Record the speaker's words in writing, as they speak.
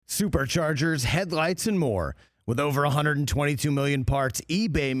superchargers, headlights, and more. With over 122 million parts,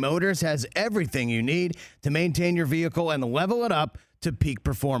 eBay Motors has everything you need to maintain your vehicle and level it up to peak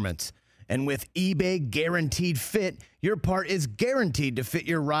performance. And with eBay Guaranteed Fit, your part is guaranteed to fit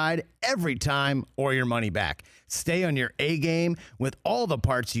your ride every time or your money back. Stay on your A-game with all the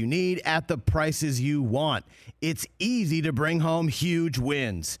parts you need at the prices you want. It's easy to bring home huge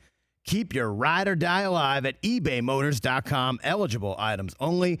wins. Keep your ride or die alive at ebaymotors.com. Eligible items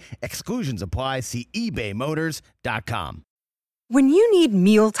only. Exclusions apply. See ebaymotors.com. When you need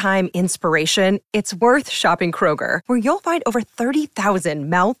mealtime inspiration, it's worth shopping Kroger, where you'll find over 30,000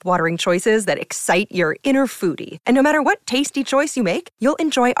 mouth-watering choices that excite your inner foodie. And no matter what tasty choice you make, you'll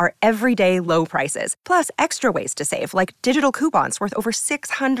enjoy our everyday low prices, plus extra ways to save, like digital coupons worth over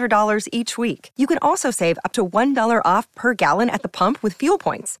 $600 each week. You can also save up to $1 off per gallon at the pump with fuel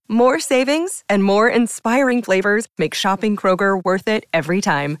points. More savings and more inspiring flavors make shopping Kroger worth it every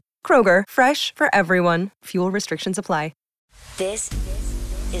time. Kroger, fresh for everyone. Fuel restrictions apply. This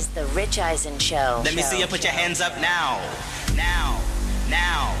is the Rich Eisen Show. Let me see you put your hands up now.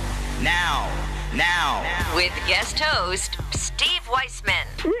 Now. With guest host, Steve Weissman.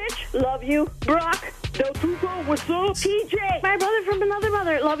 Rich, love you. Brock, Del Tuco, what's up? TJ, my brother from another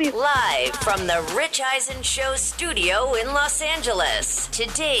mother, love you. Live from the Rich Eisen Show studio in Los Angeles.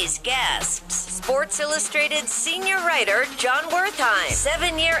 Today's guests, Sports Illustrated senior writer John Wertheim,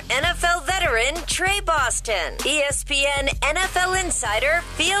 7-year NFL veteran Trey Boston, ESPN NFL insider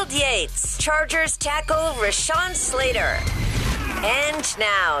Field Yates, Chargers tackle Rashawn Slater. And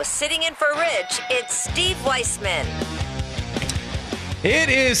now, sitting in for Rich, it's Steve Weissman. It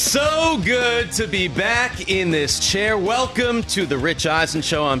is so good to be back in this chair. Welcome to the Rich Eisen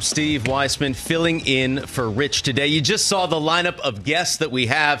Show. I'm Steve Weissman, filling in for Rich today. You just saw the lineup of guests that we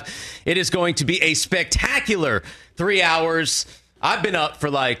have. It is going to be a spectacular 3 hours. I've been up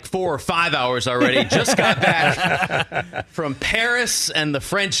for like 4 or 5 hours already. Just got back from Paris and the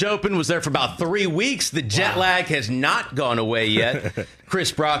French Open. Was there for about 3 weeks. The jet lag has not gone away yet.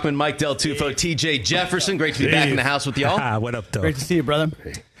 Chris Brockman, Mike Del Tufo, TJ Jefferson. Great to be back in the house with y'all. What up, though? Great to see you, brother.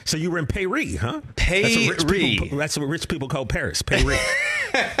 So you were in Paris, huh? Paris. That's what rich people call Paris. Paris.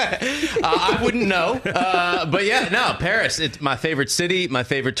 I wouldn't know. But yeah, no, Paris. It's my favorite city, my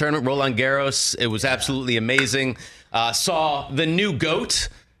favorite tournament, Roland Garros. It was absolutely amazing. Saw the new GOAT,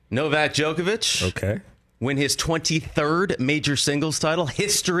 Novak Djokovic, win his 23rd major singles title.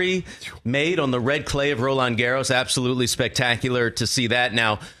 History made on the red clay of Roland Garros. Absolutely spectacular to see that.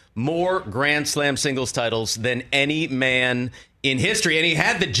 Now, more Grand Slam singles titles than any man in history. And he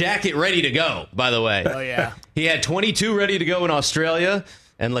had the jacket ready to go, by the way. Oh, yeah. He had 22 ready to go in Australia.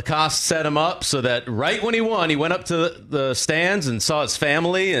 And Lacoste set him up so that right when he won, he went up to the stands and saw his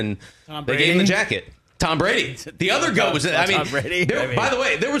family, and they gave him the jacket. Tom Brady. The other goat was, I mean, by the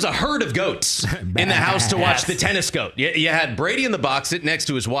way, there was a herd of goats in the house to watch the tennis goat. You had Brady in the box sitting next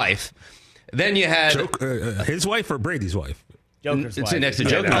to his wife. Then you had his wife or Brady's wife? Joker's wife. Next to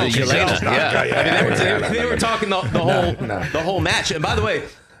Joker, Yelena. Yeah. I mean, they were talking the whole match. And by the way,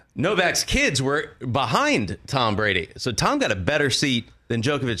 Novak's kids were behind Tom Brady. So Tom got a better seat than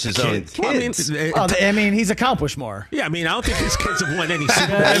Djokovic's own kids. I mean, he's accomplished more. Yeah, I mean, I don't think his kids have won any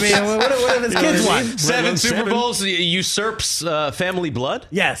Super Bowls. I mean, what have his kids won? Seven Super Bowls usurps family blood?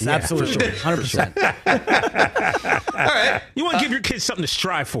 Yes, absolutely. 100%. All right. You want to give your kids something to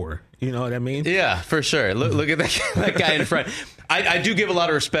strive for. You know what I mean? Yeah, for sure. Look at that guy in front. I do give a lot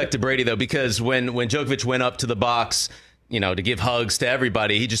of respect to Brady, though, because when Djokovic went up to the box, to give hugs to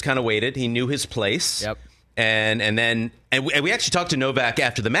everybody, he just kind of waited. He knew his place. Yep. And we actually talked to Novak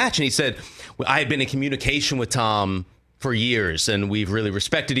after the match, and he said, I had been in communication with Tom for years, and we've really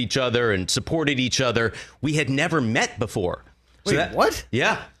respected each other and supported each other. We had never met before. What?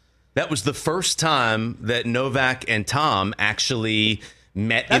 Yeah. That was the first time that Novak and Tom actually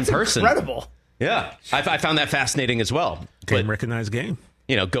met in person. That's incredible. Yeah. I found that fascinating as well. Game recognized game.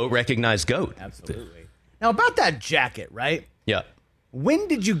 GOAT recognized GOAT. Absolutely. Now, about that jacket, right? Yeah. When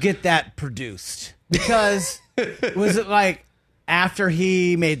did you get that produced? Because was it like after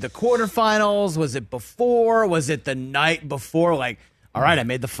he made the quarterfinals? Was it before? Was it the night before? Like, all right, I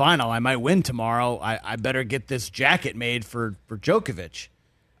made the final. I might win tomorrow. I better get this jacket made for Djokovic.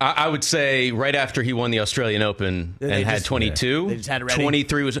 I would say right after he won the Australian Open and had 22. They just had it ready.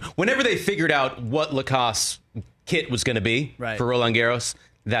 23 was whenever they figured out what Lacoste's kit was going to be for Roland Garros.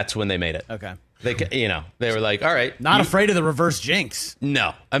 That's when they made it. Okay. They were like, all right. Not afraid of the reverse jinx.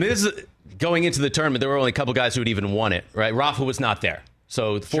 No. I mean, this is going into the tournament. There were only a couple guys who had even won it, right? Rafa was not there.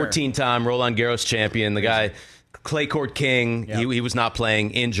 So 14-time Roland Garros champion, the guy, clay court king, he was not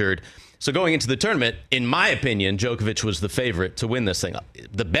playing, injured. So going into the tournament, in my opinion, Djokovic was the favorite to win this thing.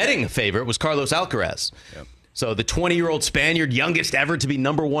 The betting favorite was Carlos Alcaraz. Yep. So the 20-year-old Spaniard, youngest ever to be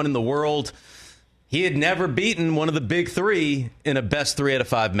number one in the world, he had never beaten one of the big three in a best 3 out of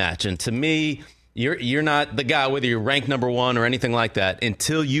 5 match. And to me, you're not the guy, whether you're ranked number one or anything like that,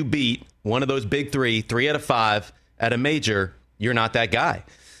 until you beat one of those big 3 out of 5 at a major, you're not that guy.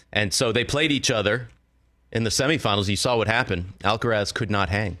 And so they played each other in the semifinals. You saw what happened. Alcaraz could not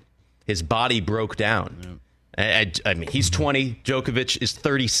hang. His body broke down. Yeah. I mean, he's 20. Djokovic is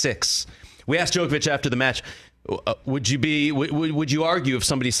 36. We asked Djokovic after the match, would you argue if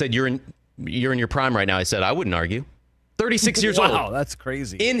somebody said you're in your prime right now? I said I wouldn't argue. 36 years old. Wow, that's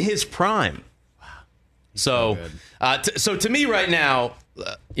crazy. In his prime. Wow. So to me right now,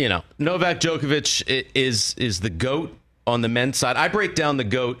 Novak Djokovic is the GOAT on the men's side. I break down the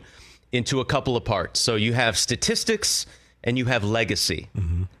GOAT into a couple of parts. So you have statistics and you have legacy.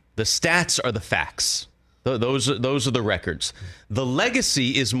 Mm-hmm. The stats are the facts. Those are the records. The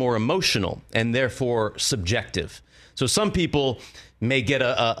legacy is more emotional and therefore subjective. So some people may get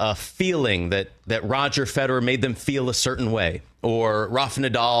a feeling that Roger Federer made them feel a certain way, or Rafa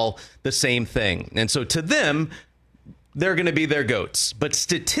Nadal the same thing. And so to them, they're going to be their GOATs. But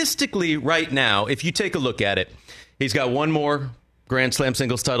statistically right now, if you take a look at it, he's got one more Grand Slam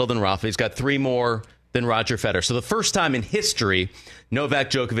singles title than Rafa. He's got 3 more than Roger Federer. So the first time in history, Novak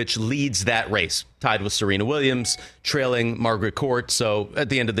Djokovic leads that race, tied with Serena Williams, trailing Margaret Court. So at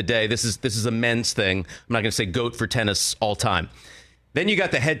the end of the day, this is a men's thing. I'm not going to say GOAT for tennis all time. Then you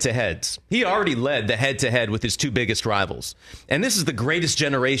got the head-to-heads. He already led the head-to-head with his 2 biggest rivals. And this is the greatest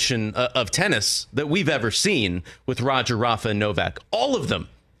generation of tennis that we've ever seen with Roger, Rafa, and Novak. All of them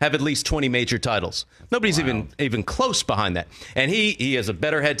have at least 20 major titles. Nobody's even close behind that. And he has a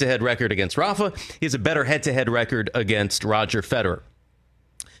better head-to-head record against Rafa. He has a better head-to-head record against Roger Federer.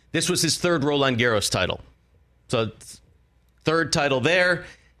 This was his 3rd Roland Garros title. So 3rd title there.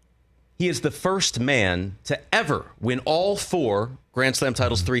 He is the first man to ever win all 4 Grand Slam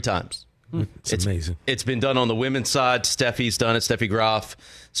titles 3 times. It's amazing. It's been done on the women's side. Steffi's done it. Steffi Graf,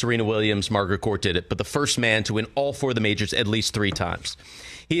 Serena Williams, Margaret Court did it. But the first man to win all 4 of the majors at least 3 times.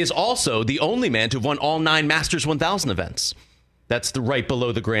 He is also the only man to have won all 9 Masters 1000 events. That's right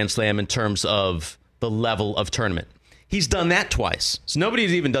below the Grand Slam in terms of the level of tournament. He's done that twice. So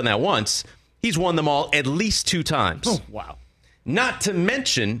nobody's even done that once. He's won them all at least 2 times. Oh, wow. Not to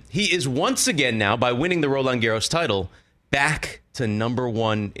mention, he is once again now, by winning the Roland Garros title, back to number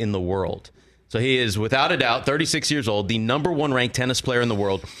 1 in the world. So he is, without a doubt, 36 years old, the number 1 ranked tennis player in the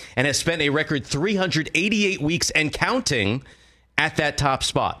world, and has spent a record 388 weeks and counting at that top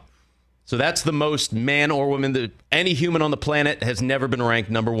spot. So that's the most man or woman that any human on the planet has never been ranked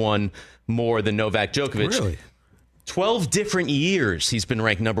number 1 more than Novak Djokovic. Really? 12 different years he's been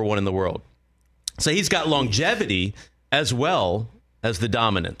ranked number 1 in the world. So he's got longevity as well as the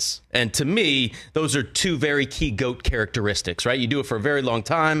dominance. And to me, those are 2 very key GOAT characteristics, right? You do it for a very long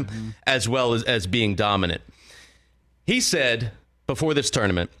time, as well as being dominant. He said before this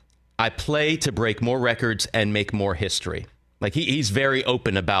tournament, I play to break more records and make more history. Like he's very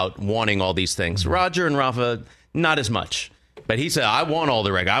open about wanting all these things. Roger and Rafa, not as much. But he said, I want all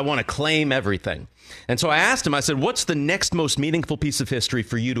the records. I want to claim everything. And so I asked him, I said, what's the next most meaningful piece of history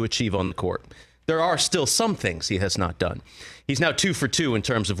for you to achieve on the court? There are still some things he has not done. He's now 2 for 2 in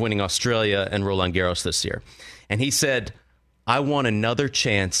terms of winning Australia and Roland Garros this year. And he said, I want another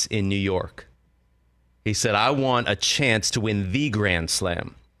chance in New York. He said, I want a chance to win the Grand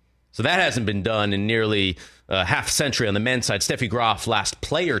Slam. So that hasn't been done in nearly half a century on the men's side. Steffi Graf, last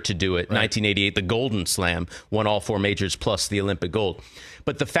player to do it, 1988, the Golden Slam, won all 4 majors plus the Olympic gold.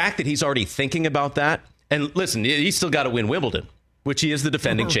 But the fact that he's already thinking about that, and listen, he's still got to win Wimbledon, which he is the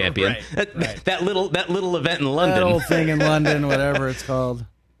defending champion. That little event in London. That old thing in London, whatever it's called.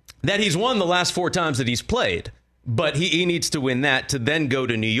 That he's won the last 4 times that he's played. But he needs to win that to then go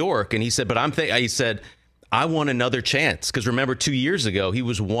to New York. And he said, he said, I want another chance. Because remember, 2 years ago, he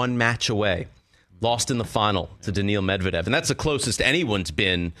was 1 match away. Lost in the final to Daniil Medvedev. And that's the closest anyone's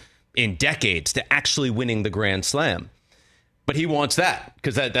been in decades to actually winning the Grand Slam. But he wants that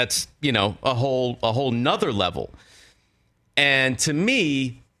because that's, a whole nother level. And to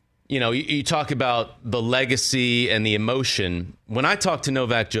me, you talk about the legacy and the emotion. When I talk to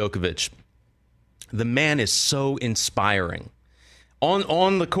Novak Djokovic, the man is so inspiring.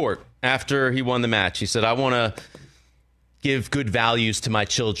 On the court, after he won the match, he said, I want to give good values to my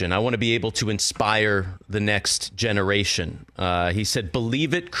children. I want to be able to inspire the next generation. He said,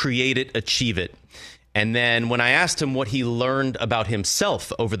 believe it, create it, achieve it. And then when I asked him what he learned about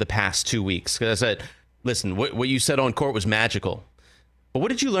himself over the past 2 weeks, because I said, listen, what you said on court was magical. but what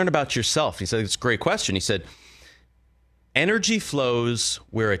did you learn about yourself? He said, it's a great question. He said, energy flows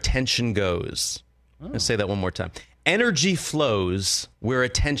where attention goes. I'm going to say that one more time. Energy flows where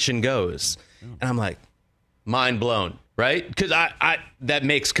attention goes. And I'm like, mind blown, right? Because I that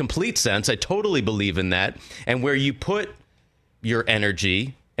makes complete sense. I totally believe in that. And where you put your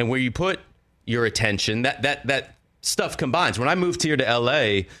energy and where you put your attention, that stuff combines. When I moved here to LA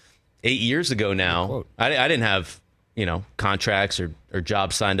 8 years ago now, I didn't have, contracts or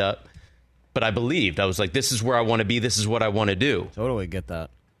jobs signed up, but I believed. I was like, this is where I want to be. This is what I want to do. Totally get that.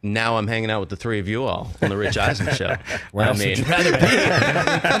 Now I'm hanging out with the three of you all on the Rich Eisen Show. Where else would you rather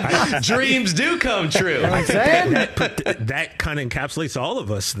be? Dreams do come true. You know what I'm saying? That kind of encapsulates all of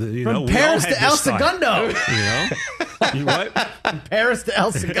us. From we all Paris had to El this thought, Segundo. You what? From Paris to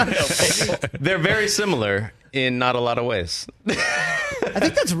El Segundo, baby. They're very similar in not a lot of ways. I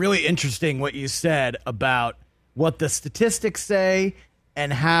think that's really interesting what you said about what the statistics say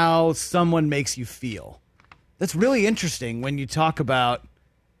and how someone makes you feel. That's really interesting when you talk about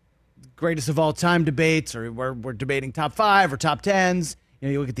greatest of all time debates, or we're debating top 5 or top 10s.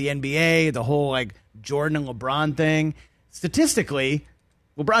 You look at the NBA, the whole Jordan and LeBron thing. Statistically,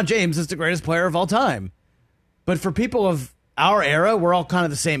 LeBron James is the greatest player of all time. But for people of our era, we're all kind of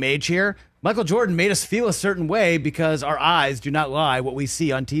the same age here. Michael Jordan made us feel a certain way because our eyes do not lie what we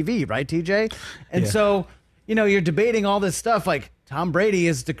see on TV, right, TJ? And so, you're debating all this stuff like Tom Brady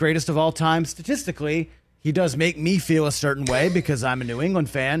is the greatest of all time statistically. He does make me feel a certain way because I'm a New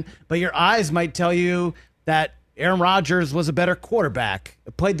England fan, but your eyes might tell you that Aaron Rodgers was a better quarterback,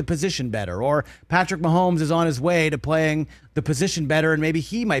 played the position better, or Patrick Mahomes is on his way to playing the position better, and maybe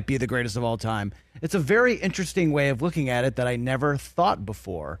he might be the greatest of all time. It's a very interesting way of looking at it that I never thought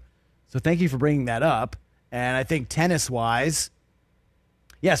before. So thank you for bringing that up. And I think tennis-wise,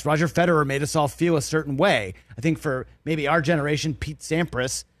 yes, Roger Federer made us all feel a certain way. I think for maybe our generation, Pete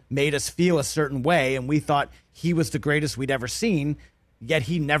Sampras made us feel a certain way, and we thought he was the greatest we'd ever seen, yet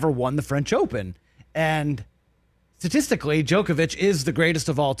he never won the French Open. And statistically, Djokovic is the greatest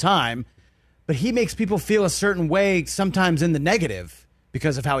of all time, but he makes people feel a certain way, sometimes in the negative,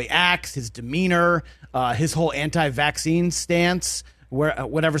 because of how he acts, his demeanor, his whole anti-vaccine stance,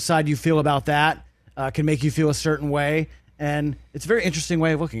 whatever side you feel about that can make you feel a certain way. And it's a very interesting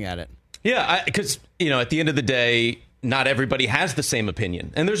way of looking at it. Yeah, because, at the end of the day, not everybody has the same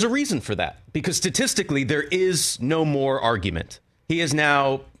opinion. And there's a reason for that, because statistically, there is no more argument. He has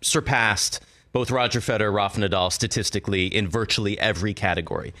now surpassed both Roger Federer, Rafa Nadal statistically in virtually every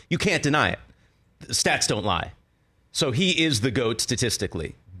category. You can't deny it. The stats don't lie. So he is the GOAT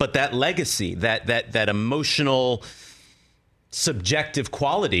statistically. But that legacy, that emotional, subjective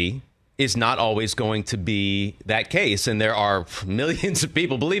quality is not always going to be that case. And there are millions of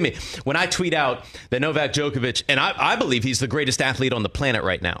people, believe me, when I tweet out that Novak Djokovic, and I believe he's the greatest athlete on the planet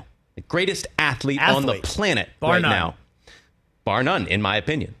right now. The greatest athlete on the planet right now. Bar none, in my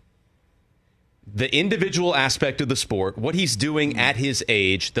opinion. The individual aspect of the sport, what he's doing at his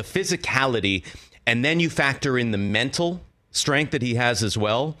age, the physicality, and then you factor in the mental strength that he has as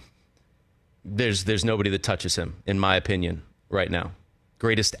well. There's nobody that touches him, in my opinion, right now.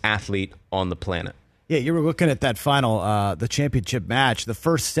 Greatest athlete on the planet. Yeah, you were looking at that final, the championship match. The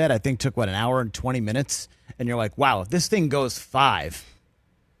first set, I think, took, an hour and 20 minutes? And you're like, wow, if this thing goes 5,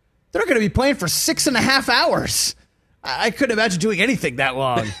 they're going to be playing for 6.5 hours. I couldn't imagine doing anything that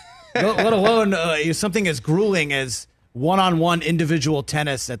long, let alone something as grueling as one-on-one individual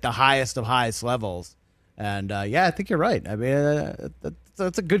tennis at the highest of highest levels. And, I think you're right. I mean,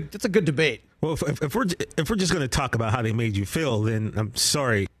 that's a good debate. Well, if we're just going to talk about how they made you feel, then I'm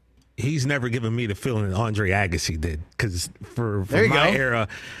sorry, he's never given me the feeling that Andre Agassi did. Because for my era,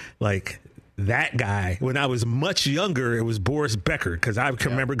 that guy, when I was much younger, it was Boris Becker. Because I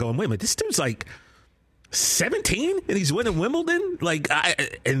can remember going, wait a minute, this dude's 17 and he's winning Wimbledon.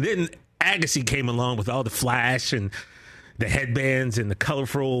 And then Agassi came along with all the flash and the headbands and the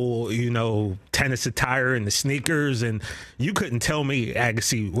colorful, tennis attire and the sneakers. And you couldn't tell me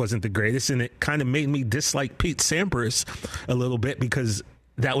Agassi wasn't the greatest. And it kind of made me dislike Pete Sampras a little bit because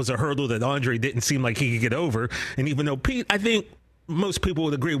that was a hurdle that Andre didn't seem like he could get over. And even though Pete, I think most people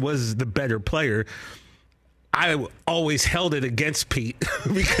would agree, was the better player, I always held it against Pete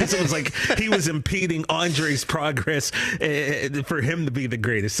because it was like he was impeding Andre's progress for him to be the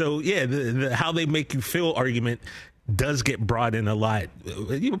greatest. So, yeah, the how they make you feel argument does get brought in a lot.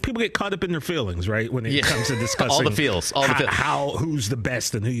 People get caught up in their feelings, right? When it comes to discussing all the feels, who's the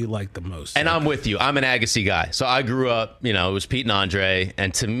best and who you like the most. And I'm with you. I'm an Agassi guy. So I grew up, it was Pete and Andre.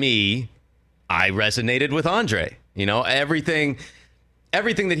 And to me, I resonated with Andre.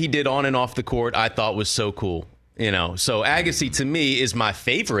 Everything that he did on and off the court, I thought was so cool. So Agassi to me is my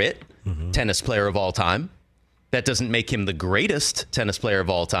favorite tennis player of all time. That doesn't make him the greatest tennis player of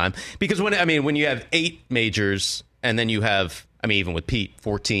all time, because when you have 8 majors and then you have, even with Pete,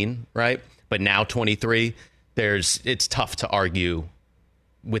 14, right? But now 23, it's tough to argue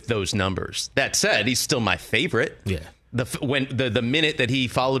with those numbers. That said, he's still my favorite. Yeah. The minute that he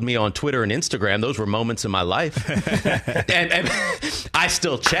followed me on Twitter and Instagram, those were moments in my life. and I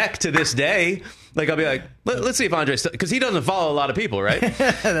still check to this day. Like, I'll be like, let's see if Andre, because he doesn't follow a lot of people, right?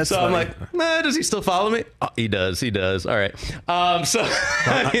 That's so funny. I'm like, does he still follow me? Oh, he does. All right.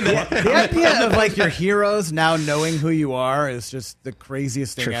 The idea of like your heroes now knowing who you are is just the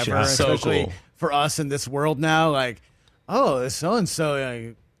craziest thing ever. Yeah. So especially cool for us in this world now. Like, oh,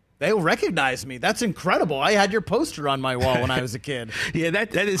 so-and-so, they'll recognize me. That's incredible. I had your poster on my wall when I was a kid. Yeah,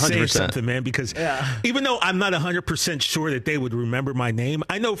 that is 100%. saying something, man, because even though I'm not 100% sure that they would remember my name,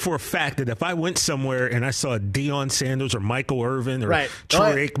 I know for a fact that if I went somewhere and I saw Deion Sanders or Michael Irvin or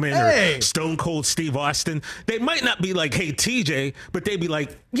Troy Aikman or Stone Cold Steve Austin, they might not be like, hey, TJ, but they'd be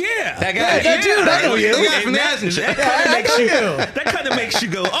like, yeah. That guy. That dude, I know you. That kind of makes you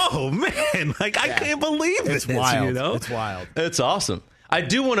go, oh, man, like, I can't believe it's this. Wild. You know? It's wild. It's awesome. I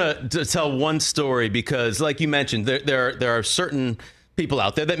do want to tell one story because, like you mentioned, there are certain people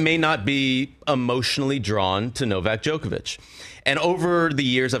out there that may not be emotionally drawn to Novak Djokovic. And over the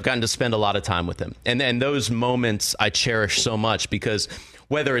years, I've gotten to spend a lot of time with him. And those moments I cherish so much because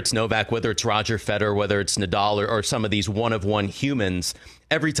whether it's Novak, whether it's Roger Federer, whether it's Nadal or some of these one-of-one humans,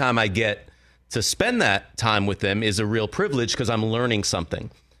 every time I get to spend that time with them is a real privilege because I'm learning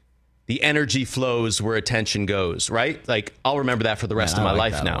something. The energy flows where attention goes, right? Like, I'll remember that for the rest of my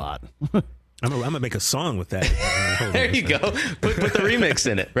life now. I'm going to make a song with that. There you go. Put the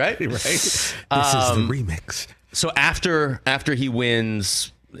remix in it, right? Right. This is the remix. So after he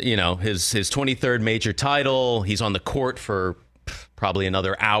wins, his 23rd major title, he's on the court for probably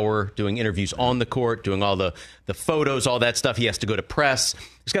another hour doing interviews on the court, doing all the photos, all that stuff. He has to go to press.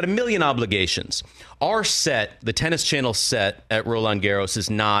 He's got a million obligations. Our set, the Tennis Channel set at Roland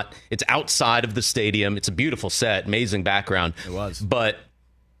Garros it's outside of the stadium. It's a beautiful set, amazing background. It was. But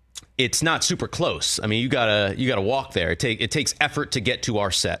it's not super close. You gotta walk there. It takes effort to get to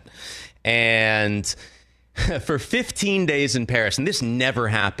our set. And for 15 days in Paris, and this never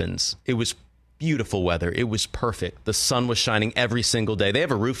happens, it was beautiful weather. It was perfect. The sun was shining every single day. They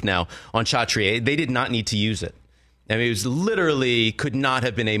have a roof now on Chatrier. They did not need to use it. It was literally could not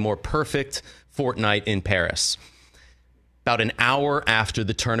have been a more perfect fortnight in Paris. About an hour after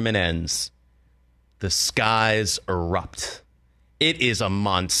the tournament ends, the skies erupt. It is a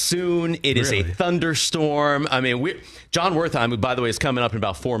monsoon. It is a thunderstorm. John Wertheim, who, by the way, is coming up in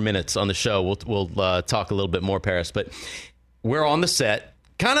about 4 minutes on the show. We'll talk a little bit more Paris, but we're on the set.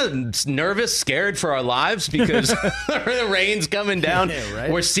 Kind of nervous, scared for our lives because the rain's coming down. Yeah,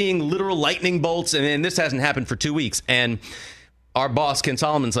 right? We're seeing literal lightning bolts, and this hasn't happened for 2 weeks. And our boss, Ken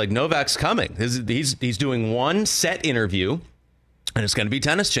Solomon's like, Novak's coming. He's doing one set interview, and it's going to be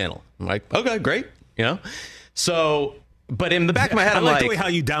Tennis Channel. I'm like, okay, great. So, but in the back of my head, I'm like the way how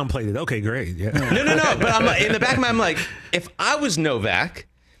you downplayed it. Okay, great. Yeah. No. But in the back of my head, I'm like, if I was Novak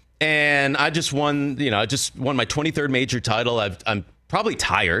and I just won my 23rd major title, I'm probably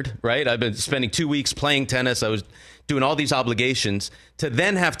tired, right? I've been spending 2 weeks playing tennis. I was doing all these obligations to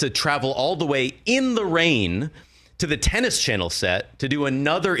then have to travel all the way in the rain to the Tennis Channel set to do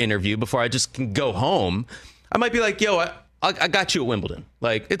another interview before I just can go home. I might be like, yo, I got you at Wimbledon.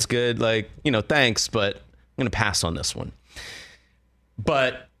 Like, it's good. Like, thanks, but I'm going to pass on this one.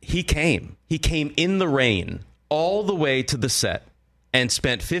 But he came in the rain all the way to the set and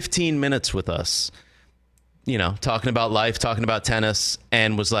spent 15 minutes with us, talking about life, talking about tennis,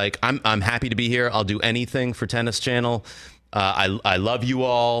 and was like, I'm happy to be here. I'll do anything for Tennis Channel. I love you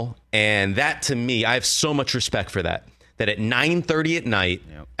all. And that, to me, I have so much respect for that at 9:30 at night,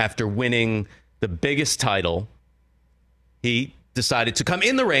 after winning the biggest title, he decided to come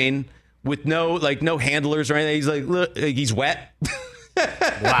in the rain with no handlers or anything. He's like, look, he's wet.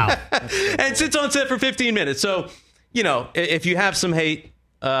 Wow. And sits on set for 15 minutes. So, if you have some hate,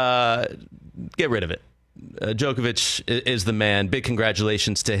 get rid of it. Djokovic is the man. Big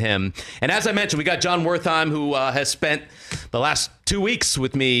congratulations to him. And as I mentioned, we got John Wertheim, who has spent the last 2 weeks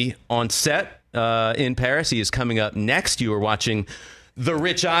with me on set in Paris. He is coming up next. You are watching The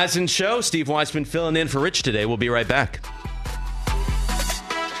Rich Eisen Show. Steve Weissman filling in for Rich today. We'll be right back.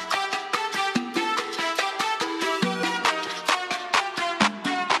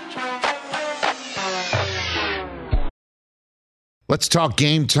 Let's talk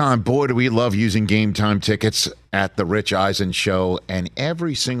Game Time. Boy, do we love using Game Time tickets at the Rich Eisen Show. And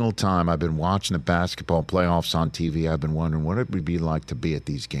every single time I've been watching the basketball playoffs on TV, I've been wondering what it would be like to be at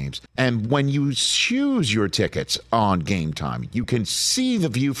these games. And when you choose your tickets on Game Time, you can see the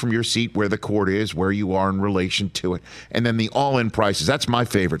view from your seat where the court is, where you are in relation to it. And then the all-in prices. That's my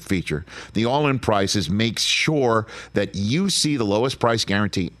favorite feature. The all-in prices makes sure that you see the lowest price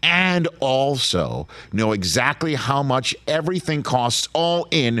guarantee and also know exactly how much everything costs all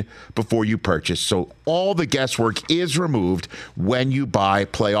in before you purchase. So all the guesswork is removed when you buy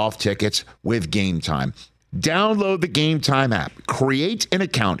playoff tickets with Game Time. Download the Game Time app, create an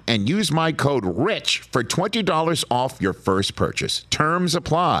account, and use my code RICH for $20 off your first purchase. Terms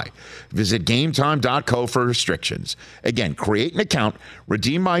apply. Visit GameTime.co for restrictions. Again, create an account,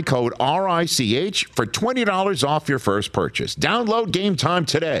 redeem my code RICH for $20 off your first purchase. Download Game Time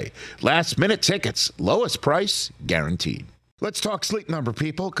today. Last minute tickets, lowest price guaranteed. Let's talk Sleep Number,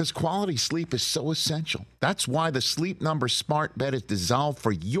 people, because quality sleep is so essential. That's why the Sleep Number smart bed is designed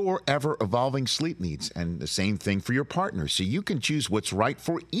for your ever-evolving sleep needs, and the same thing for your partner, so you can choose what's right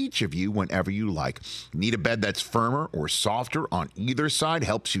for each of you whenever you like. Need a bed that's firmer or softer on either side,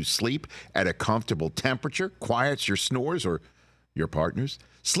 helps you sleep at a comfortable temperature, quiets your snores or your partner's?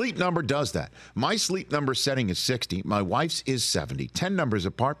 Sleep Number does that. My Sleep Number setting is 60. My wife's is 70. 10 numbers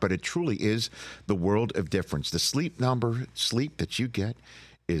apart, but it truly is the world of difference. The Sleep Number sleep that you get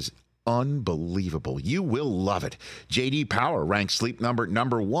is unbelievable. You will love it. J.D. Power ranks Sleep Number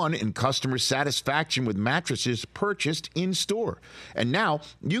number 1 in customer satisfaction with mattresses purchased in store. And now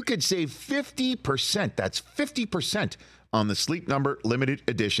you could save 50%. That's 50% on the Sleep Number limited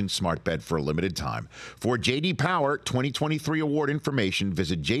edition smart bed for a limited time. For J.D. Power 2023 award information,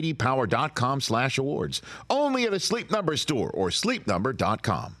 visit jdpower.com/awards. Only at a Sleep Number store or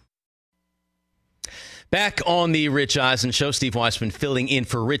sleepnumber.com. Back on the Rich Eisen Show, Steve Weissman filling in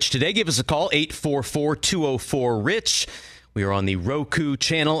for Rich today. Give us a call, 844-204-RICH. We are on the Roku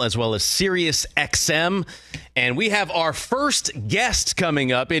channel as well as Sirius XM. And we have our first guest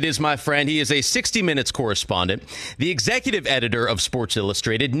coming up. It is my friend. He is a 60 Minutes correspondent, the executive editor of Sports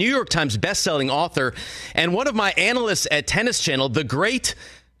Illustrated, New York Times bestselling author, and one of my analysts at Tennis Channel, the great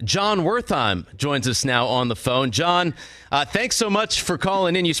John Wertheim, joins us now on the phone. John, thanks so much for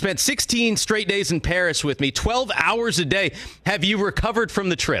calling in. You spent 16 straight days in Paris with me, 12 hours a day. Have you recovered from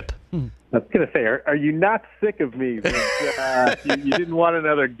the trip? I was going to say, are you not sick of me? You didn't want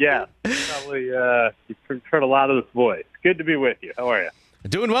another guest. Probably you've heard a lot of this voice. Good to be with you. How are you?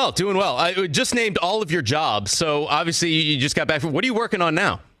 Doing well, doing well. I just named all of your jobs, so obviously you just got back from. What are you working on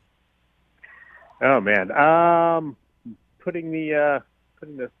now? Oh man, putting the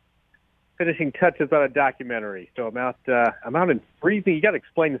finishing touches on a documentary. So I'm out in freezing. You got to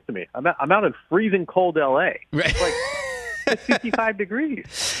explain this to me. I'm out in freezing cold LA. Right. It's like 55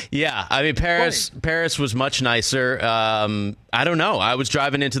 degrees. Yeah, I mean, Paris was much nicer. I don't know. I was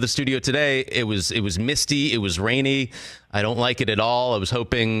driving into the studio today. It was misty. It was rainy. I don't like it at all. I was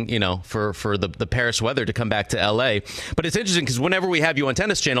hoping, for the Paris weather to come back to L.A. But it's interesting because whenever we have you on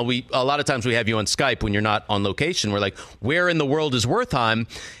Tennis Channel, a lot of times we have you on Skype when you're not on location. We're like, where in the world is Wertheim?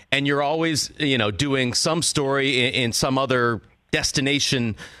 And you're always, doing some story in some other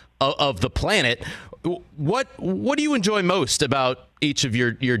destination of the planet. What do you enjoy most about each of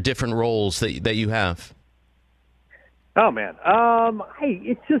your different roles that you have? Oh man,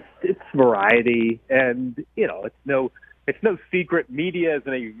 it's variety, and it's no secret. Media is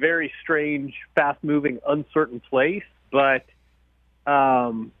in a very strange, fast-moving, uncertain place. But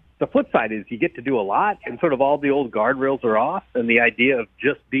the flip side is you get to do a lot, and sort of all the old guardrails are off, and the idea of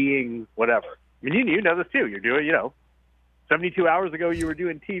just being whatever. I mean, you know this too. You're doing, 72 hours ago you were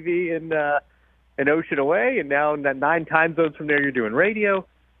doing TV in an ocean away, and now 9 time zones from there you're doing radio.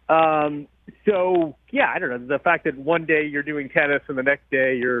 So, yeah, I don't know. The fact that one day you're doing tennis and the next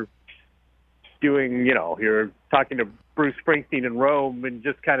day you're doing, you're talking to Bruce Springsteen in Rome, and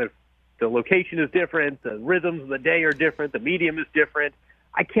just kind of the location is different, the rhythms of the day are different, the medium is different.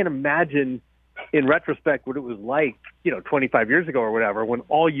 I can't imagine, in retrospect, what it was like, 25 years ago or whatever, when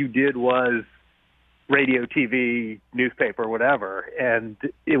all you did was radio, TV, newspaper, whatever, and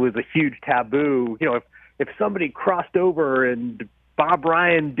it was a huge taboo. If somebody crossed over and Bob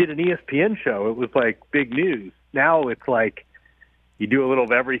Ryan did an ESPN show, it was like big news. Now it's like you do a little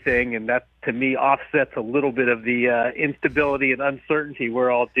of everything, and that, to me, offsets a little bit of the instability and uncertainty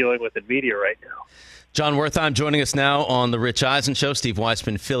we're all dealing with in media right now. John Wertheim joining us now on the Rich Eisen Show. Steve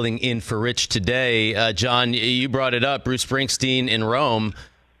Weissman filling in for Rich today. John, you brought it up, Bruce Springsteen in Rome.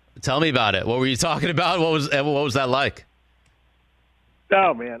 Tell me about it. What were you talking about? What was that like?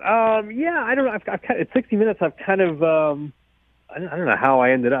 Oh man, I don't know. I've 60 Minutes. I've kind of I don't know how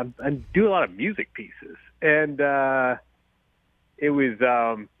I ended up. I do a lot of music pieces, and it was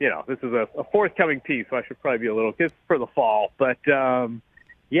this is a forthcoming piece, so I should probably be a little it's for the fall. But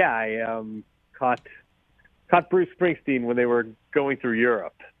I caught Bruce Springsteen when they were going through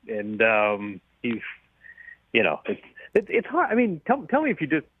Europe, and he's it's hard. I mean, tell me if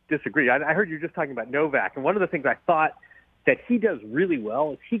you disagree. I heard you just talking about Novak, and one of the things I thought that he does really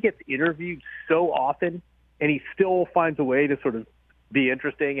well is he gets interviewed so often, and he still finds a way to sort of be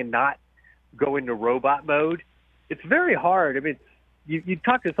interesting and not go into robot mode. It's very hard. I mean, you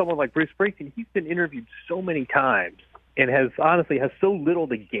talk to someone like Bruce Springsteen, he's been interviewed so many times and has so little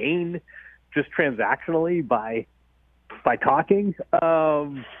to gain just transactionally by talking.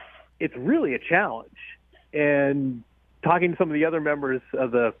 It's really a challenge. And talking to some of the other members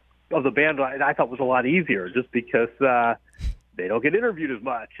of the band, I thought was a lot easier, just because they don't get interviewed as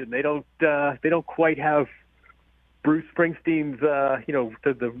much, and they don't quite have Bruce Springsteen's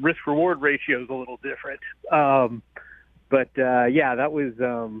the risk reward ratio is a little different. That was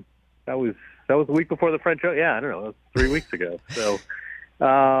the week before the French Open. Yeah, I don't know, it was 3 weeks ago. So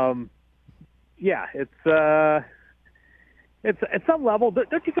it's at some level.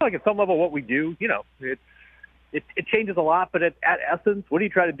 Don't you feel like at some level what we do, it changes a lot, but at essence, what do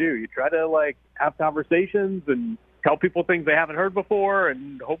you try to do? You try to have conversations and tell people things they haven't heard before,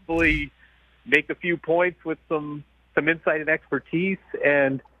 and hopefully make a few points with some insight and expertise.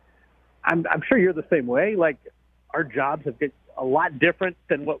 And I'm sure you're the same way. Our jobs have been a lot different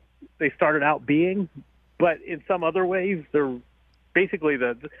than what they started out being, but in some other ways, they're basically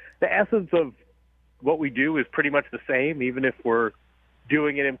the essence of what we do is pretty much the same, even if we're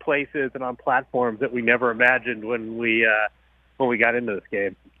doing it in places and on platforms that we never imagined when we got into this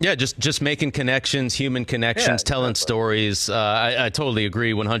game. Yeah, just making connections, human connections, telling stories. I totally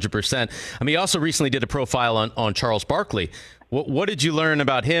agree 100%. I mean, you also recently did a profile on Charles Barkley. What did you learn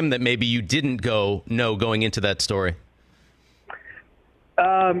about him that maybe you didn't know going into that story?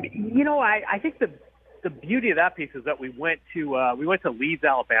 I think the beauty of that piece is that we went to Leeds,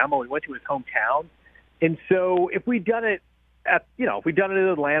 Alabama. We went to his hometown. And so if we'd done it in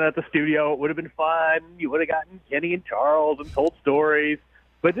Atlanta at the studio, it would have been fun. You would have gotten Kenny and Charles and told stories.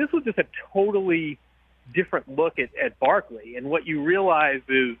 But this was just a totally different look at Barkley. And what you realize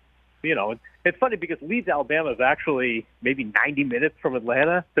is, it's funny because Leeds, Alabama is actually maybe 90 minutes from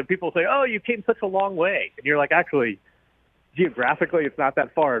Atlanta. So people say, oh, you came such a long way. And you're like, actually, geographically, it's not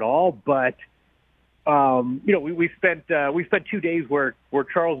that far at all. But, we spent 2 days where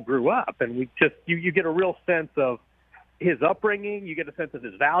Charles grew up. And we just, you get a real sense of his upbringing. You get a sense of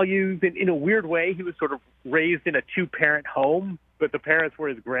his values. In a weird way, he was sort of raised in a two-parent home, but the parents were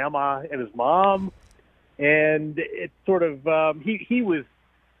his grandma and his mom. And it's sort of, he was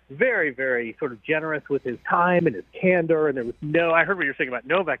very, very sort of generous with his time and his candor. And there was I heard what you're saying about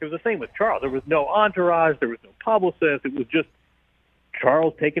Novak. It was the same with Charles. There was no entourage. There was no publicist. It was just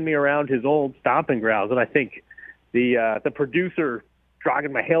Charles taking me around his old stomping grounds. And I think the producer,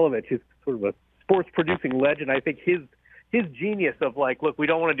 Dragan Mihailovic, is sort of a sports producing legend. I think his genius of look, we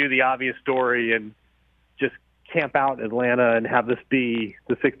don't want to do the obvious story and just camp out in Atlanta and have this be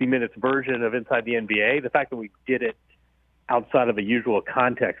the 60 Minutes version of Inside the NBA. The fact that we did it outside of a usual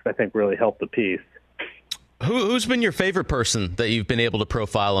context, I think, really helped the piece. Who's been your favorite person that you've been able to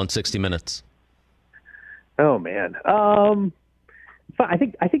profile on 60 Minutes? Oh man, I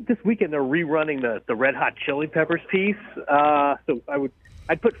think this weekend they're rerunning the Red Hot Chili Peppers piece. So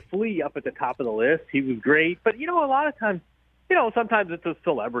I'd put Flea up at the top of the list. He was great, but a lot of times, sometimes it's a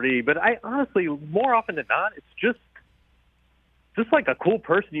celebrity, but I honestly, more often than not, it's just like a cool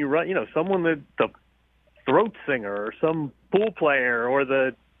person you run, someone that the throat singer or some pool player or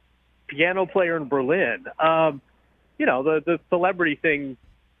the piano player in Berlin. The celebrity thing,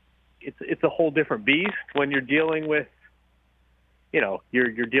 it's a whole different beast when you're dealing with,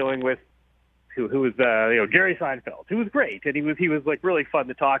 you're dealing with who was Jerry Seinfeld, who was great, and he was really fun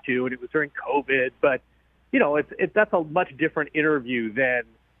to talk to, and it was during COVID, but that's a much different interview than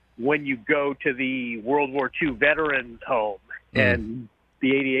when you go to the World War II veterans home and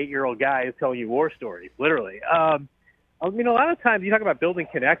the 88-year-old guy is telling you war stories, literally. A lot of times you talk about building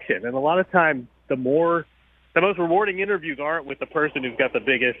connection, and a lot of times the most rewarding interviews aren't with the person who's got the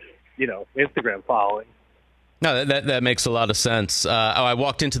biggest, Instagram following. No, that makes a lot of sense. I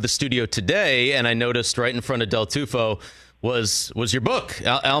walked into the studio today, and I noticed right in front of Del Tufo was your book,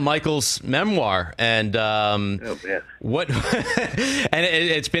 Al Michaels' memoir, and what? And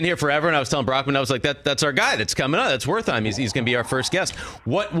it's been here forever. And I was telling Brockman, I was like, that's our guy that's coming up. That's Wertheim. He's going to be our first guest.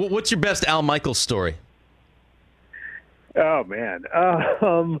 What's your best Al Michaels story? Oh man,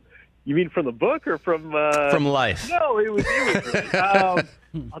 You mean from the book or from life? No, it was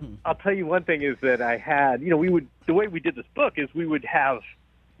I'll tell you one thing is that I had, the way we did this book is we would have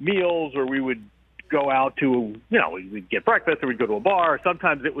meals, or we would go out to, we'd get breakfast, or we'd go to a bar.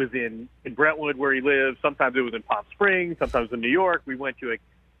 Sometimes it was in Brentwood where he lived. Sometimes it was in Palm Springs. Sometimes in New York. We went to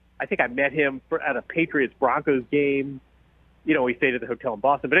I think I met him at a Patriots-Broncos game. We stayed at the hotel in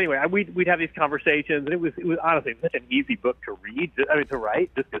Boston. But anyway, we'd have these conversations, and it was honestly such an easy book to read, to write,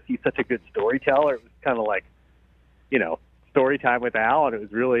 just because he's such a good storyteller. It was kind of like, story time with Al, and it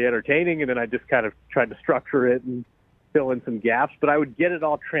was really entertaining. And then I just kind of tried to structure it and fill in some gaps, but I would get it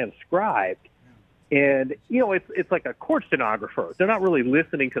all transcribed. And, it's like a court stenographer. They're not really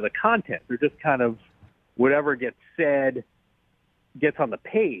listening to the content. They're just kind of whatever gets said gets on the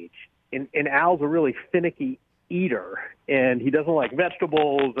page. And Al's a really finicky eater, and he doesn't like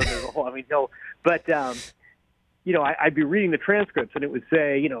vegetables. And there's a whole, I'd be reading the transcripts, and it would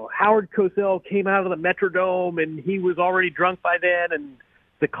say, Howard Cosell came out of the Metrodome, and he was already drunk by then, and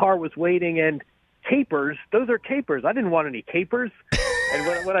the car was waiting, and capers, those are capers. I didn't want any capers.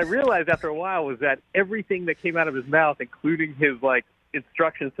 And what I realized after a while was that everything that came out of his mouth, including his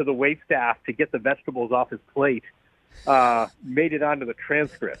instructions to the waitstaff to get the vegetables off his plate, made it onto the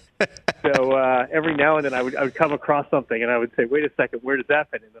transcript. So every now and then I would come across something, and I would say, wait a second, where does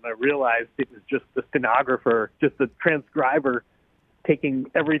that fit in? And then I realized it was just the stenographer, just the transcriber taking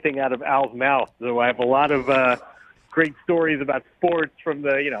everything out of Al's mouth. So I have a lot of great stories about sports from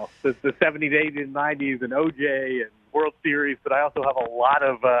the 70s, 80s, and 90s, and OJ and World Series, but I also have a lot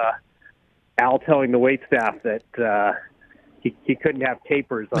of Al telling the waitstaff that he couldn't have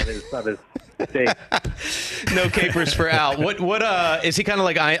capers on his steak. No capers for Al. What is he kind of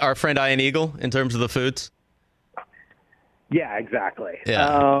like our friend Ian Eagle in terms of the foods? Yeah, exactly.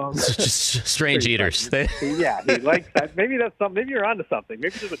 Yeah, just strange eaters. He likes that. Maybe that's something. Maybe you're onto something.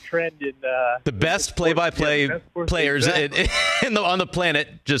 Maybe there's a trend in the best play-by-play players on the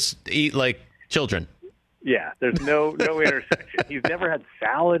planet just eat like children. Yeah, there's no intersection. He's never had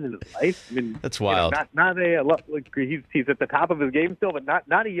salad in his life. That's wild. He's at the top of his game still, but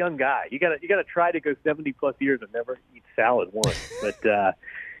not a young guy. You got to try to go 70+ years and never eat salad once. But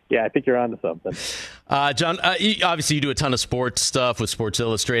yeah, I think you're onto something. John, obviously you do a ton of sports stuff with Sports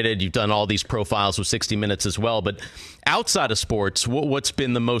Illustrated. You've done all these profiles with 60 Minutes as well. But outside of sports, what's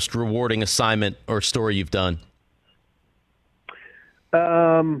been the most rewarding assignment or story you've done?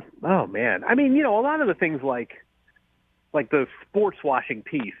 Oh man. A lot of the things like the sports washing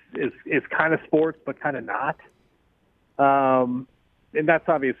piece is kind of sports, but kind of not. And that's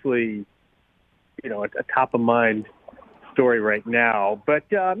obviously, a top of mind story right now. But,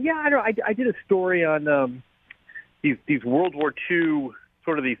 I did a story on, these World War II,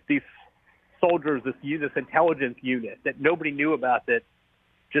 sort of these soldiers, this intelligence unit that nobody knew about, that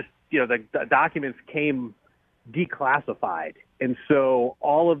just, the documents came declassified. And so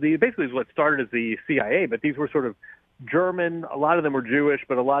all of these basically is what started as the CIA, but these were sort of German, a lot of them were Jewish,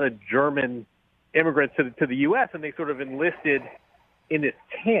 but a lot of German immigrants to the U.S., and they sort of enlisted in this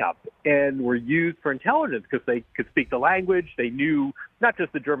camp and were used for intelligence because they could speak the language. They knew not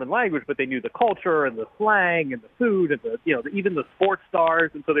just the German language, but they knew the culture and the slang and the food and even the sports stars.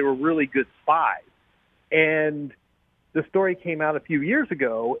 And so they were really good spies. And the story came out a few years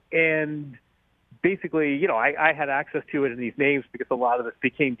ago, and basically, I had access to it in these names because a lot of this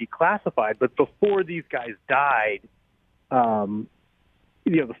became declassified. But before these guys died, the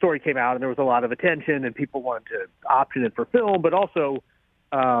story came out, and there was a lot of attention, and people wanted to option it for film. But also,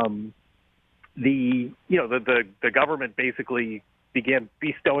 the government basically began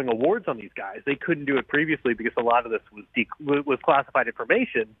bestowing awards on these guys. They couldn't do it previously because a lot of this was classified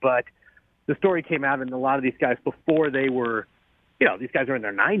information. But the story came out, and a lot of these guys, before they were, these guys are in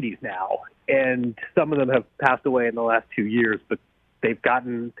their 90s now, and some of them have passed away in the last 2 years, but they've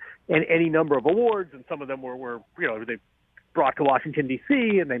gotten any number of awards, and some of them were they brought to Washington,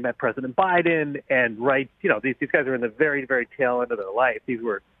 D.C., and they met President Biden, and these guys are in the very, very tail end of their life. These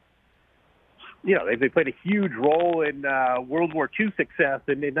were, they played a huge role in World War II success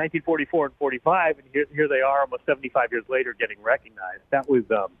in 1944 and 45, and here they are almost 75 years later getting recognized. That was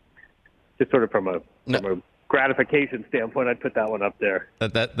just sort of from a gratification standpoint, I'd put that one up there.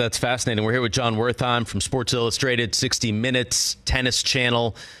 That's fascinating. We're here with John Wertheim from Sports Illustrated, 60 Minutes, Tennis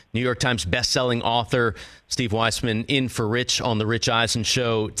Channel, New York Times bestselling author. Steve Weissman in for Rich on the Rich Eisen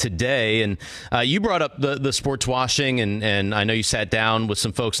Show today. And you brought up the sports washing, and I know you sat down with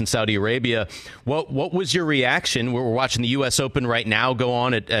some folks in Saudi Arabia. What was your reaction? We're watching the U.S. Open right now go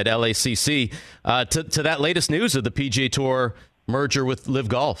on at LACC to that latest news of the PGA Tour merger with Live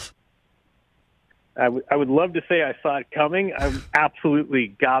Golf. I would love to say I saw it coming. I'm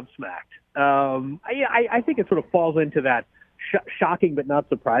absolutely gobsmacked. I think it sort of falls into that shocking but not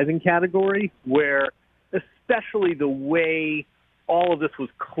surprising category, where especially the way all of this was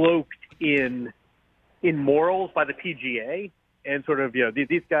cloaked in morals by the PGA, and sort of,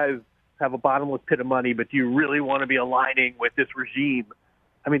 these guys have a bottomless pit of money, but do you really want to be aligning with this regime?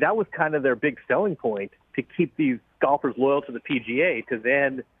 I mean, that was kind of their big selling point, to keep these golfers loyal to the PGA, to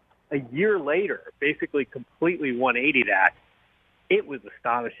then a year later basically completely 180 that. It was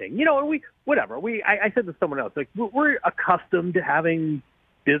astonishing. I said to someone else, like, we're accustomed to having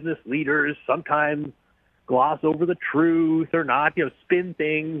business leaders sometimes gloss over the truth or not, spin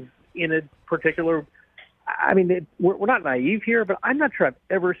things in a particular. I mean, we're not naive here, but I'm not sure I've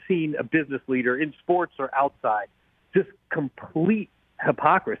ever seen a business leader in sports or outside just complete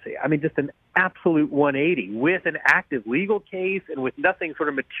hypocrisy. I mean, just an absolute 180 with an active legal case and with nothing sort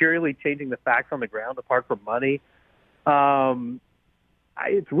of materially changing the facts on the ground apart from money.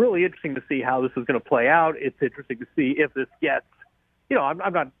 It's really interesting to see how this is going to play out. It's interesting to see if this gets, I'm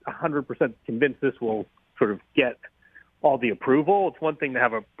not 100% convinced this will sort of get all the approval. It's one thing to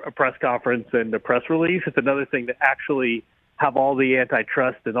have a press conference and a press release. It's another thing to actually have all the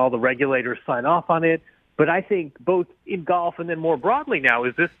antitrust and all the regulators sign off on it. But I think both in golf and then more broadly now,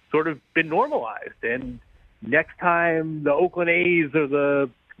 is this sort of been normalized? And next time the Oakland A's or the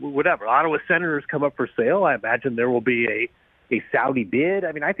Ottawa Senators come up for sale, I imagine there will be a Saudi bid.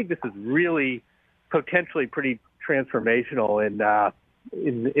 I mean, I think this is really potentially pretty transformational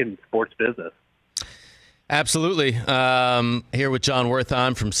in sports business. Absolutely. Here with John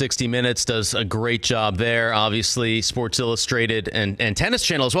Wertheim from 60 Minutes, does a great job there. Obviously, Sports Illustrated and Tennis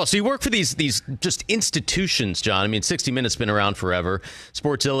Channel as well. So you work for these just institutions, John. I mean, 60 Minutes been around forever.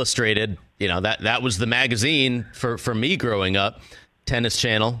 Sports Illustrated, that was the magazine for me growing up. Tennis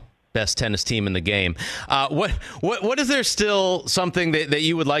Channel, best tennis team in the game. What is there still something that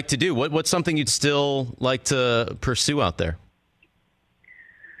you would like to do? What's something you'd still like to pursue out there?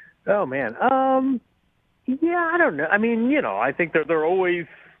 Oh man. Yeah, I don't know. I mean, I think there are always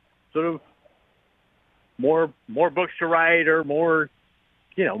sort of more books to write or more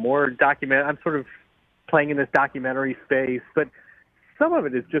document. I'm sort of playing in this documentary space, but some of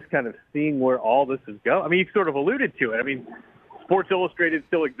it is just kind of seeing where all this is going. I mean, you sort of alluded to it. I mean, Sports Illustrated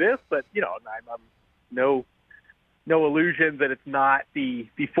still exists, but I'm no illusion that it's not the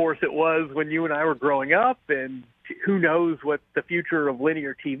force it was when you and I were growing up, and who knows what the future of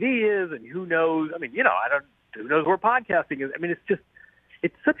linear TV is, and who knows? I mean, who knows where podcasting is? I mean,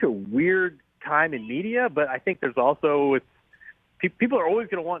 it's such a weird time in media, but I think there's also people are always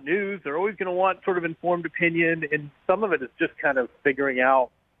going to want news. They're always going to want sort of informed opinion, and some of it is just kind of figuring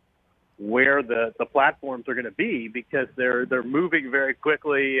out where the platforms are going to be, because they're moving very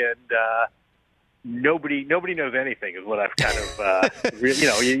quickly, and nobody knows anything is what I've kind of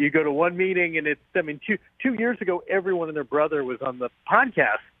you go to one meeting and it's, I mean, two years ago everyone and their brother was on the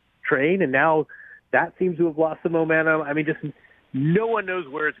podcast train, and now that seems to have lost some momentum. I mean, just no one knows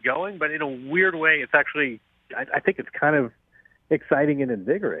where it's going, but in a weird way it's actually, I think it's kind of exciting and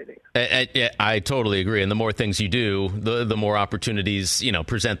invigorating. I totally agree. And the more things you do, the more opportunities,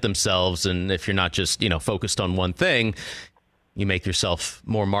 present themselves. And if you're not just, focused on one thing, you make yourself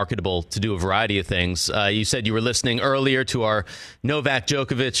more marketable to do a variety of things. You said you were listening earlier to our Novak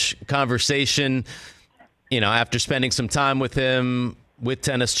Djokovic conversation, after spending some time with him with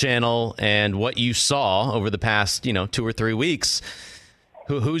Tennis Channel and what you saw over the past, 2 or 3 weeks.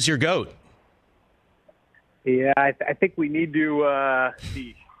 Who's your GOAT? Yeah, I think we need to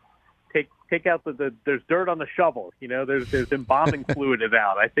take out there's dirt on the shovel. There's embalming fluid is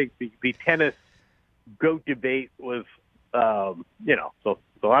out. I think the tennis GOAT debate was, so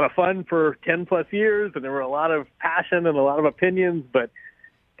a lot of fun for 10 plus years, and there were a lot of passion and a lot of opinions. But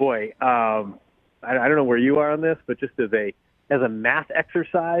boy, I don't know where you are on this, but just as a math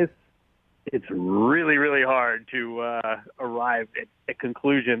exercise, it's really, really hard to arrive at a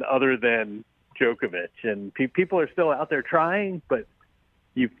conclusion other than Djokovic. And people are still out there trying, but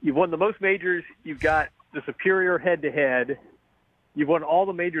you've won the most majors. You've got the superior head-to-head. You've won all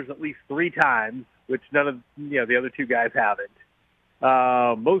the majors at least 3 times, which none of the other 2 guys haven't.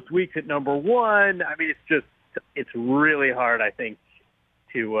 Most weeks at number 1. I mean, it's really hard, I think,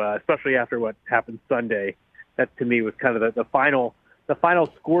 to especially after what happened Sunday. That to me was kind of the final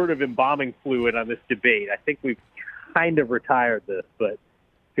squirt of embalming fluid on this debate. I think we've kind of retired this, but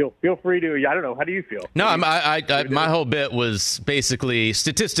feel free to. I don't know. How do you feel? No, my whole bit was basically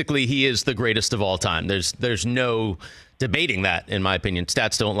statistically he is the greatest of all time. There's no debating that, in my opinion.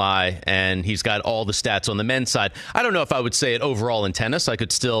 Stats don't lie, and he's got all the stats on the men's side. I don't know if I would say it overall in tennis. I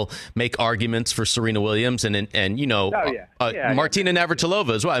could still make arguments for Serena Williams and Martina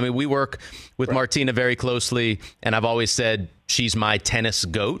Navratilova as well. I mean, we work with Martina very closely, and I've always said she's my tennis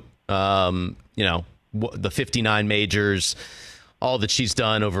GOAT. The 59 majors, all that she's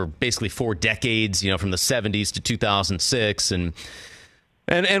done over basically 4 decades, from the 70s to 2006,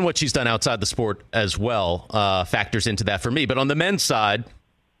 and what she's done outside the sport as well factors into that for me. But on the men's side,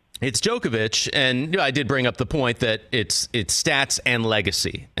 it's Djokovic, and I did bring up the point that it's stats and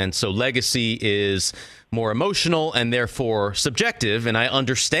legacy. And so legacy is more emotional and therefore subjective, and I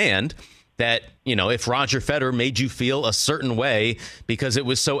understand that, if Roger Federer made you feel a certain way because it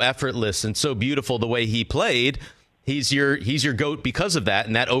was so effortless and so beautiful the way he played, he's your GOAT because of that,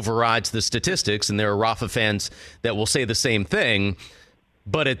 and that overrides the statistics, and there are Rafa fans that will say the same thing.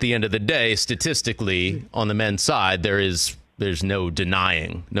 But at the end of the day, statistically, on the men's side, there's no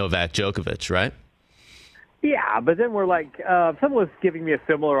denying Novak Djokovic, right? Yeah, but then we're like, someone was giving me a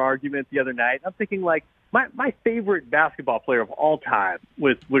similar argument the other night. I'm thinking, like, my favorite basketball player of all time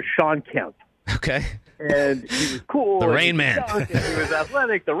was Sean Kemp. Okay. And he was cool. The Rain Man. He was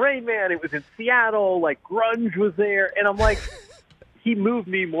athletic. The Rain Man. It was in Seattle. Like, grunge was there. And I'm like, he moved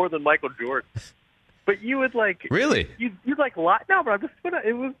me more than Michael Jordan. But you would like really you'd like a lot. No, but I'm just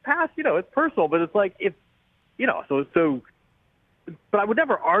it was past. It's personal. But it's like if so. But I would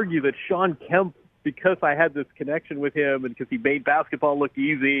never argue that Sean Kemp, because I had this connection with him and because he made basketball look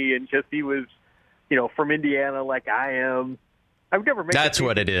easy and just he was from Indiana like I am. I would never make that's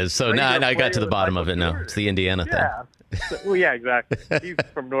what it is. So now I got to the bottom of it now. It's the Indiana thing. Well, yeah, exactly. He's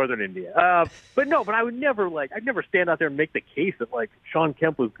from northern India. But I would never I'd never stand out there and make the case that like Sean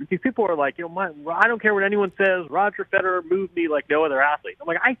Kemp was. These people are like, I don't care what anyone says. Roger Federer moved me like no other athlete. I'm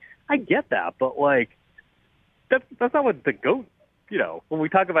like, I get that, but like that's not what the GOAT. When we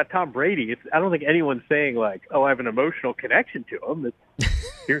talk about Tom Brady, I don't think anyone's saying like, oh, I have an emotional connection to him.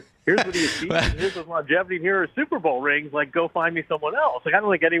 Here's what he achieved. Here's his longevity. Here are Super Bowl rings. Like, go find me someone else. Like, I don't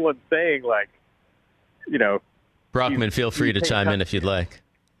think anyone's saying like, Brockman, feel free to chime in if you'd like.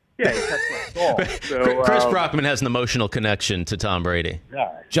 Yeah, he touched my soul. So, Chris Brockman has an emotional connection to Tom Brady.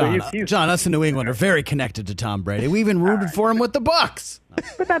 John, us in New England are very connected to Tom Brady. We even rooted for him with the Bucks.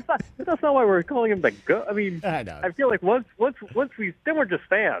 But that's not why we're calling him the GOAT. I mean, I feel like once then we're just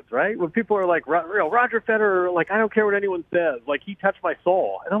fans, right? When people are like, Roger Federer, like I don't care what anyone says, like he touched my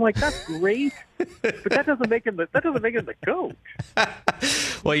soul, and I'm like, that's great, but that doesn't make him the GOAT.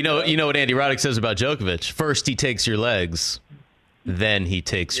 Well, you know what Andy Roddick says about Djokovic. First, he takes your legs, then he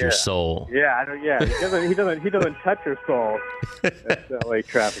takes your soul. Yeah, he doesn't touch your soul. That's LA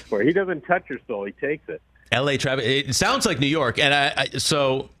traffic for you. He doesn't touch your soul. He takes it. LA traffic. It sounds like New York, and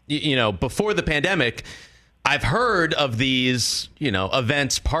so before the pandemic, I've heard of these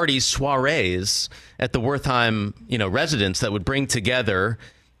events, parties, soirees at the Wertheim residence that would bring together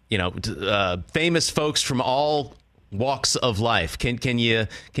famous folks from all walks of life. Can you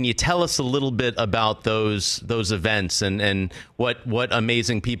tell us a little bit about those events and what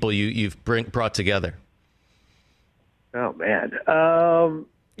amazing people you've brought together? Oh man.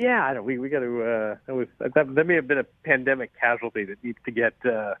 Yeah, I don't. We got to. That may have been a pandemic casualty that needs to get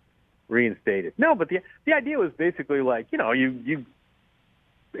reinstated. No, but the idea was basically like anyone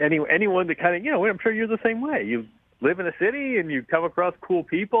that kind of I'm sure you're the same way. You live in a city and you come across cool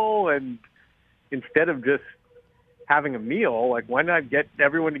people, and instead of just having a meal, like why not get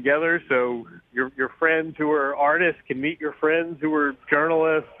everyone together so your friends who are artists can meet your friends who are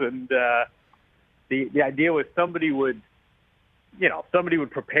journalists, and the idea was somebody would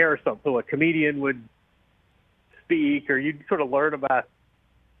prepare something. So a comedian would speak, or you'd sort of learn about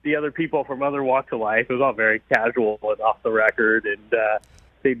the other people from other walks of life. It was all very casual and off the record, and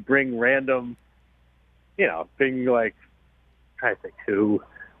they'd bring random, thing like, I'm trying to think who,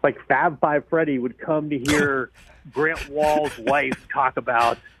 like Fab Five Freddy would come to hear Grant Wall's wife talk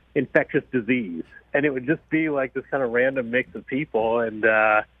about infectious disease, and it would just be like this kind of random mix of people, and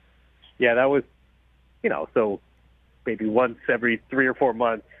that was, so maybe once every 3 or 4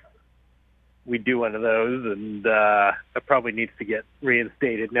 months we do one of those, and that probably needs to get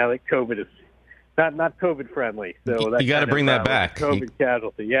reinstated now that COVID is not COVID friendly. So you got to bring that back. COVID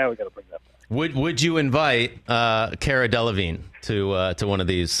casualty. Yeah, we got to bring that back. Would you invite Cara Delevingne to one of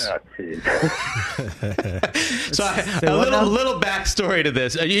these? Oh, So a little backstory to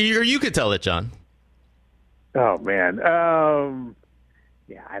this. Or you could tell it, John. Oh man.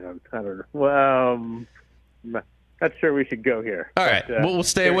 I don't know. Well, not sure we should go here. All right, we'll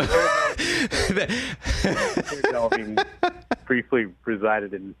stay away. Delevingne briefly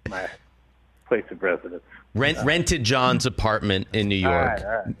resided in my place of residence. Rented John's apartment in New York.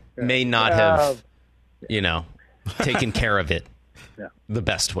 All right. May not have, taken care of it the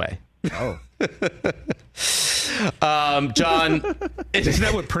best way. Oh. John, isn't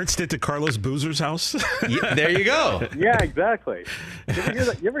that what Prince did to Carlos Boozer's house? Yeah, there you go. Yeah, exactly.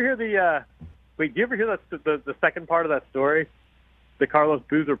 You ever hear the second part of that story? The Carlos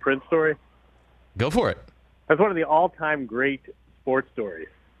Boozer Prince story? Go for it. That's one of the all-time great sports stories.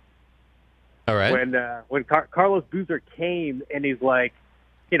 All right. When Carlos Boozer came, and he's like,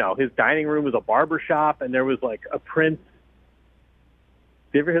 his dining room was a barber shop, and there was like a Prince.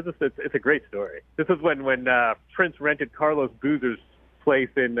 Did you ever hear this? It's a great story. This is when Prince rented Carlos Boozer's place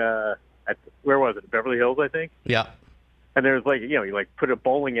in where was it? Beverly Hills, I think. Yeah. And there was like, he like put a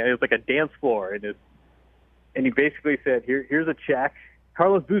bowling alley. It was like a dance floor, and he basically said, here's a check.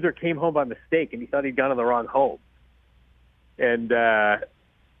 Carlos Boozer came home by mistake, and he thought he'd gone to the wrong home. And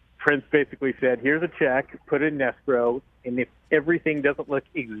Prince basically said, here's a check, put it in escrow, and if everything doesn't look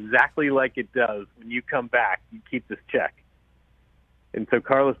exactly like it does when you come back, you keep this check. And so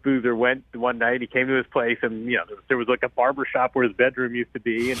Carlos Boozer went one night. He came to his place, and there was like a barber shop where his bedroom used to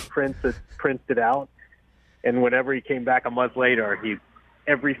be, and Prince had printed it out. And whenever he came back a month later,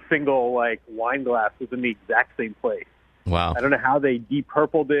 every single like wine glass was in the exact same place. Wow. I don't know how they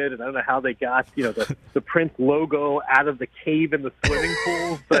de-purpled it, and I don't know how they got the Prince logo out of the cave in the swimming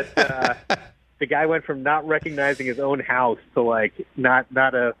pool. But the guy went from not recognizing his own house to like not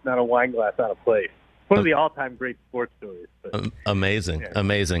a wine glass out of place. One of the all-time great sports stories. But, amazing.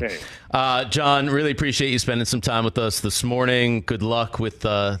 John, really appreciate you spending some time with us this morning. Good luck with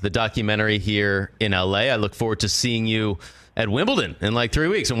the documentary here in L.A. I look forward to seeing you at Wimbledon in like 3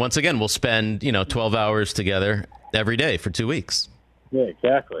 weeks. And once again, we'll spend 12 hours together every day for 2 weeks. Yeah,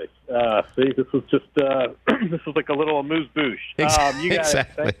 exactly. See, this was just this was like a little amuse-bouche. You guys,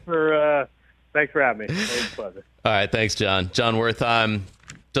 exactly. Thanks for having me. It was a pleasure. All right, thanks, John. John Wertheim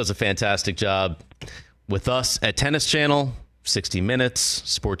does a fantastic job with us at Tennis Channel, 60 Minutes,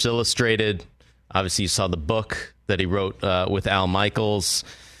 Sports Illustrated. Obviously, you saw the book that he wrote with Al Michaels.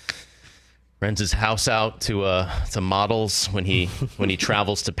 Rents his house out to models when he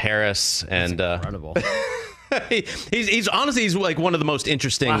travels to Paris, and incredible. He's honestly like one of the most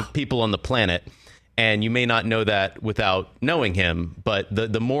interesting people on the planet, and you may not know that without knowing him. But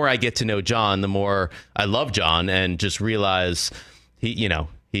the more I get to know John, the more I love John, and just realize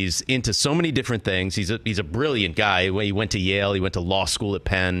he's into so many different things. He's a brilliant guy. He went to Yale, he went to law school at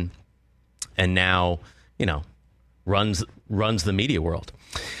Penn, and now runs the media world.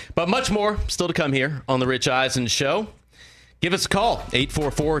 But much more still to come here on the Rich Eisen Show. Give us a call,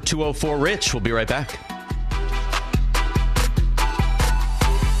 844-204-RICH. We'll be right back.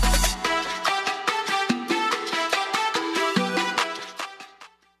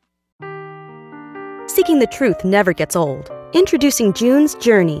 Seeking the truth never gets old. Introducing June's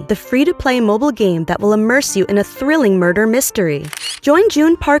Journey, the free-to-play mobile game that will immerse you in a thrilling murder mystery. Join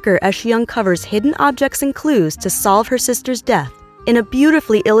June Parker as she uncovers hidden objects and clues to solve her sister's death in a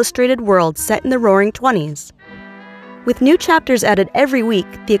beautifully illustrated world set in the Roaring '20s. With new chapters added every week,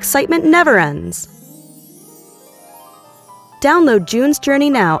 the excitement never ends. Download June's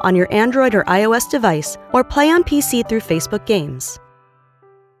Journey now on your Android or iOS device, or play on PC through Facebook Games.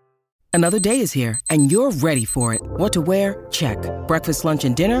 Another day is here, and you're ready for it. What to wear? Check. Breakfast, lunch,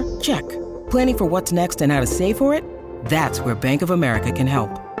 and dinner? Check. Planning for what's next and how to save for it? That's where Bank of America can help.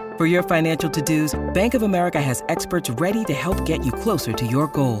 For your financial to-dos, Bank of America has experts ready to help get you closer to your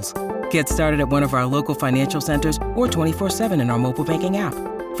goals. Get started at one of our local financial centers or 24/7 in our mobile banking app.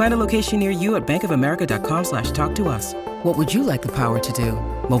 Find a location near you at bankofamerica.com/talktous. What would you like the power to do?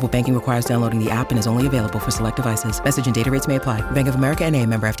 Mobile banking requires downloading the app and is only available for select devices. Message and data rates may apply. Bank of America NA,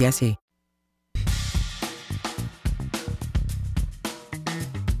 member FDIC.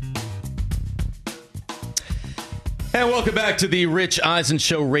 And welcome back to the Rich Eisen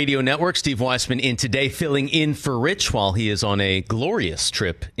Show Radio Network. Steve Weissman in today, filling in for Rich while he is on a glorious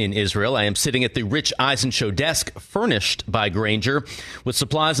trip in Israel. I am sitting at the Rich Eisen Show desk, furnished by Grainger, with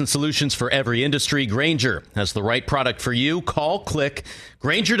supplies and solutions for every industry. Grainger has the right product for you. Call, click,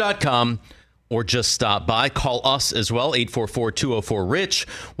 Grainger.com, or just stop by. Call us as well, 844-204-RICH.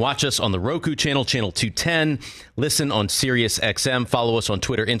 Watch us on the Roku channel, channel 210. Listen on Sirius XM. Follow us on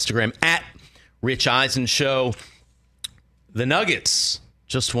Twitter, Instagram, at Rich Eisen Show. The Nuggets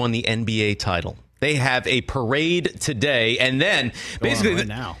just won the NBA title. They have a parade today, and then basically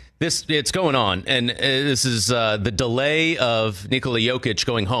it's going on, and this is the delay of Nikola Jokic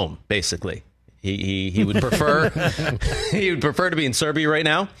going home. Basically, he would prefer he would prefer to be in Serbia right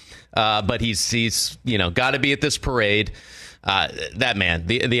now, but he's got to be at this parade. that man,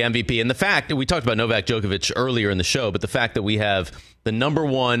 the MVP. And the fact that we talked about Novak Djokovic earlier in the show, but the fact that we have the number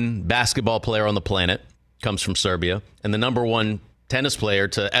one basketball player on the planet comes from Serbia, and the number one tennis player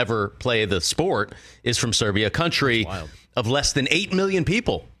to ever play the sport is from Serbia, a country of less than 8 million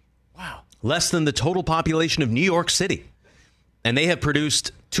people. Wow. Less than the total population of New York City. And they have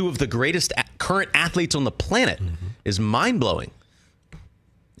produced two of the greatest current athletes on the planet. Is mind-blowing.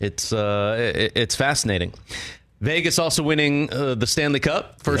 It's fascinating. Vegas also winning the Stanley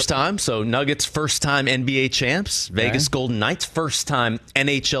Cup, first time. So Nuggets, first time NBA champs. Vegas Golden Knights, first time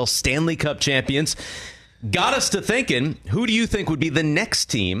NHL Stanley Cup champions. Got us to thinking, who do you think would be the next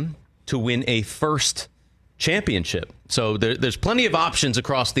team to win a first championship? So there's plenty of options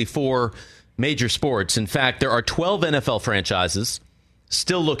across the four major sports. In fact, there are 12 NFL franchises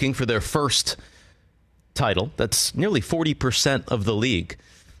still looking for their first title. That's nearly 40% of the league.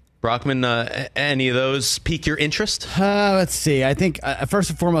 Brockman, any of those pique your interest? Let's see. I think, first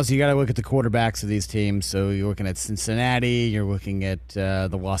and foremost, you got to look at the quarterbacks of these teams. So you're looking at Cincinnati. You're looking at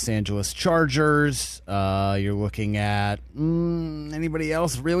the Los Angeles Chargers. You're looking at anybody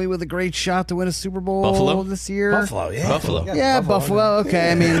else really with a great shot to win a Super Bowl Buffalo this year? Buffalo. Yeah, Buffalo.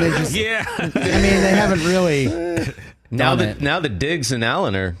 Okay. I mean, they just. Yeah. I mean, they haven't really. Now that Diggs and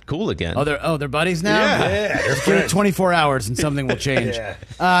Allen are cool again. They're buddies now? Yeah. Just give it 24 hours and something will change.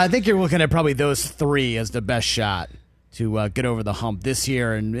 I think you're looking at probably those three as the best shot to get over the hump this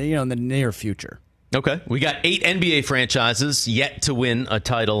year and in the near future. Okay. We got 8 NBA franchises yet to win a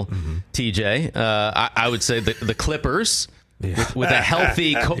title, TJ. I would say the Clippers with a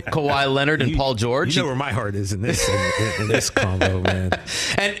healthy Kawhi Leonard and Paul George. You know where my heart is in this in this combo, man.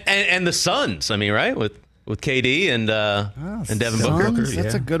 And the Suns, I mean, right? With KD and Devin Booker.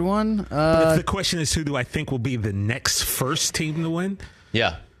 That's a good one. But the question is, who do I think will be the next first team to win?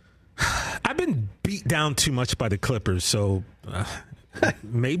 Yeah. I've been beat down too much by the Clippers, so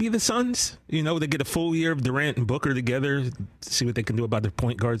maybe the Suns. They get a full year of Durant and Booker together, see what they can do about their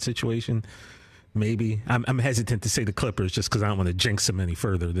point guard situation. Maybe. I'm hesitant to say the Clippers just because I don't want to jinx them any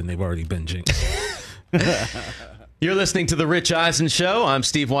further than they've already been jinxed. You're listening to The Rich Eisen Show. I'm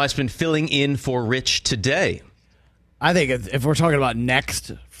Steve Weissman, filling in for Rich today. I think if we're talking about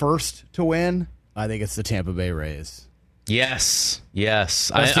first to win, I think it's the Tampa Bay Rays. Yes.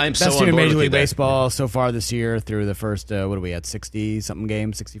 I'm so team in Major League Baseball so far this year through the first, what are we at, 60-something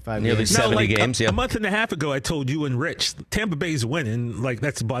games, 65 Nearly games? 70 games, A month and a half ago, I told you and Rich, Tampa Bay's winning.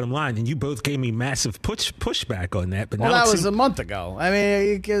 That's the bottom line. And you both gave me massive pushback on that. But now that was a month ago. I mean,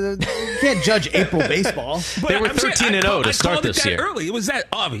 you can't judge April baseball. They were 13-0 to start this year. Early. It was that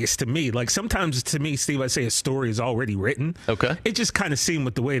obvious to me. Sometimes to me, Steve, I say a story is already written. Okay. It just kind of seemed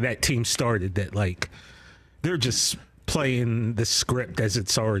with the way that team started that, they're just playing the script as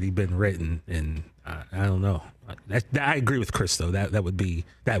it's already been written, and I don't know. I agree with Chris though.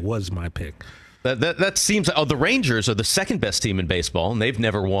 That was my pick. That seems. The Rangers are the second best team in baseball, and they've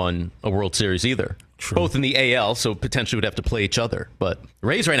never won a World Series either. True. Both in the AL, so potentially would have to play each other. But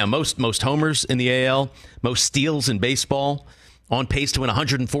Rays right now, most homers in the AL, most steals in baseball, on pace to win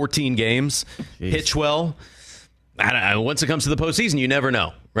 114 games. Jeez. Pitch well. I don't know. Once it comes to the postseason, you never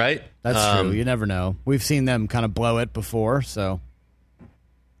know, right? That's true. You never know. We've seen them kind of blow it before. So,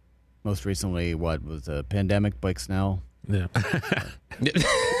 most recently, what was the pandemic? Blake Snell. Yeah.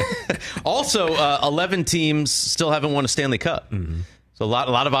 Also, 11 teams still haven't won a Stanley Cup. Mm-hmm. So a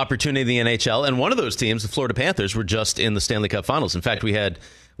lot of opportunity in the NHL, and one of those teams, the Florida Panthers, were just in the Stanley Cup Finals. In fact, we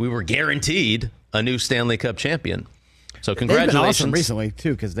were guaranteed a new Stanley Cup champion. So congratulations. They've been awesome recently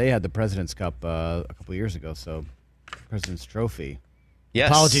too, because they had the President's Cup a couple years ago. So. President's Trophy. Yes.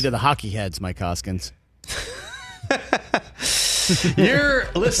 Apology to the hockey heads, Mike Hoskins. You're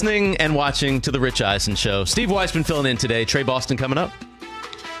listening and watching to The Rich Eisen Show. Steve Weissman filling in today. Trey Boston coming up.